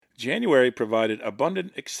January provided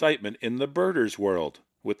abundant excitement in the birders' world,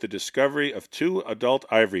 with the discovery of 2 adult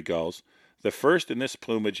ivory gulls, the first in this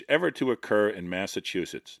plumage ever to occur in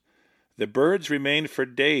Massachusetts. The birds remained for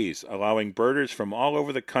days, allowing birders from all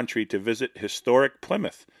over the country to visit historic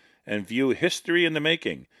Plymouth and view history in the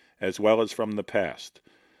making, as well as from the past.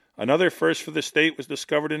 Another first for the state was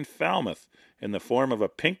discovered in Falmouth in the form of a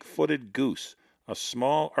pink-footed goose, a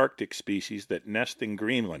small Arctic species that nests in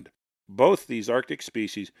Greenland. Both these Arctic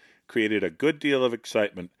species created a good deal of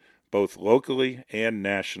excitement, both locally and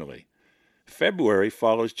nationally. February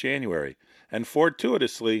follows January, and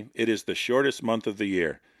fortuitously it is the shortest month of the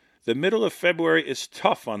year. The middle of February is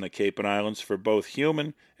tough on the Cape and Islands for both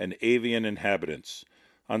human and avian inhabitants.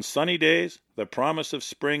 On sunny days, the promise of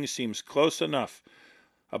spring seems close enough,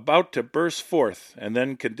 about to burst forth, and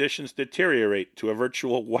then conditions deteriorate to a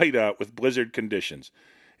virtual whiteout with blizzard conditions.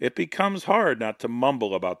 It becomes hard not to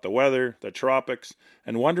mumble about the weather, the tropics,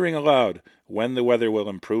 and wondering aloud when the weather will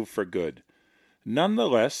improve for good.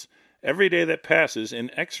 Nonetheless, every day that passes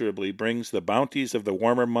inexorably brings the bounties of the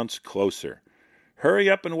warmer months closer. Hurry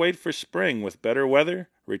up and wait for spring with better weather,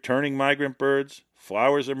 returning migrant birds,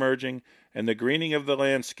 flowers emerging, and the greening of the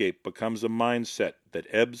landscape becomes a mindset that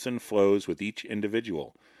ebbs and flows with each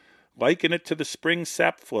individual. Liken it to the spring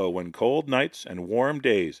sap flow when cold nights and warm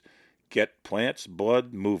days get plants'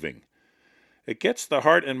 blood moving. It gets the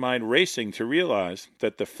heart and mind racing to realize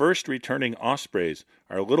that the first returning ospreys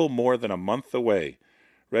are little more than a month away.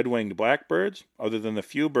 Red-winged blackbirds, other than the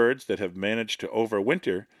few birds that have managed to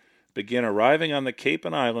overwinter, begin arriving on the Cape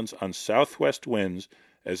and Islands on southwest winds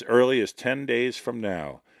as early as 10 days from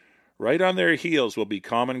now. Right on their heels will be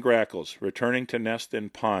common grackles, returning to nest in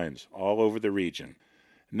pines all over the region.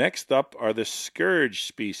 Next up are the scourge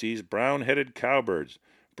species brown-headed cowbirds,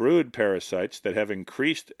 brood parasites that have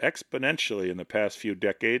increased exponentially in the past few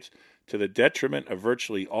decades to the detriment of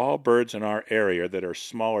virtually all birds in our area that are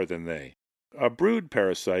smaller than they. A brood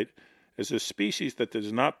parasite is a species that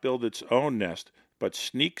does not build its own nest, but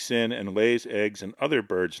sneaks in and lays eggs in other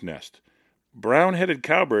birds' nests. Brown-headed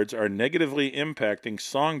cowbirds are negatively impacting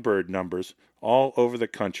songbird numbers all over the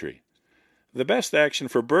country. The best action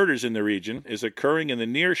for birders in the region is occurring in the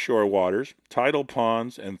nearshore waters, tidal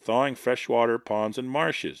ponds, and thawing freshwater ponds and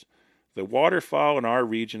marshes. The waterfowl in our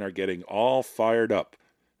region are getting all fired up.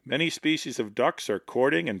 Many species of ducks are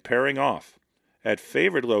courting and pairing off. At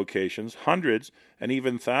favored locations, hundreds and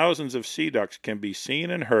even thousands of sea ducks can be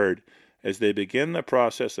seen and heard as they begin the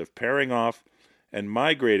process of pairing off and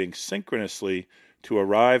migrating synchronously to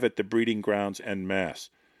arrive at the breeding grounds en masse.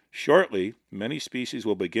 Shortly, many species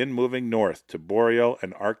will begin moving north to boreal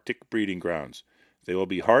and Arctic breeding grounds. They will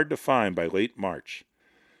be hard to find by late March.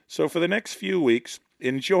 So for the next few weeks,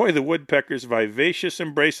 enjoy the woodpecker's vivacious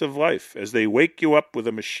embrace of life as they wake you up with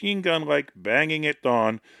a machine gun-like banging at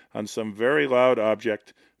dawn on some very loud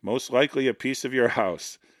object, most likely a piece of your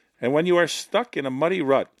house. And when you are stuck in a muddy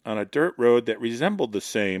rut on a dirt road that resembled the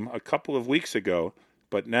same a couple of weeks ago,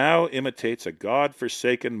 but now imitates a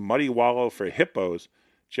god-forsaken muddy wallow for hippos,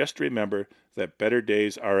 just remember that better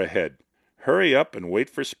days are ahead. Hurry up and wait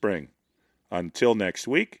for spring. Until next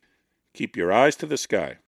week, keep your eyes to the sky.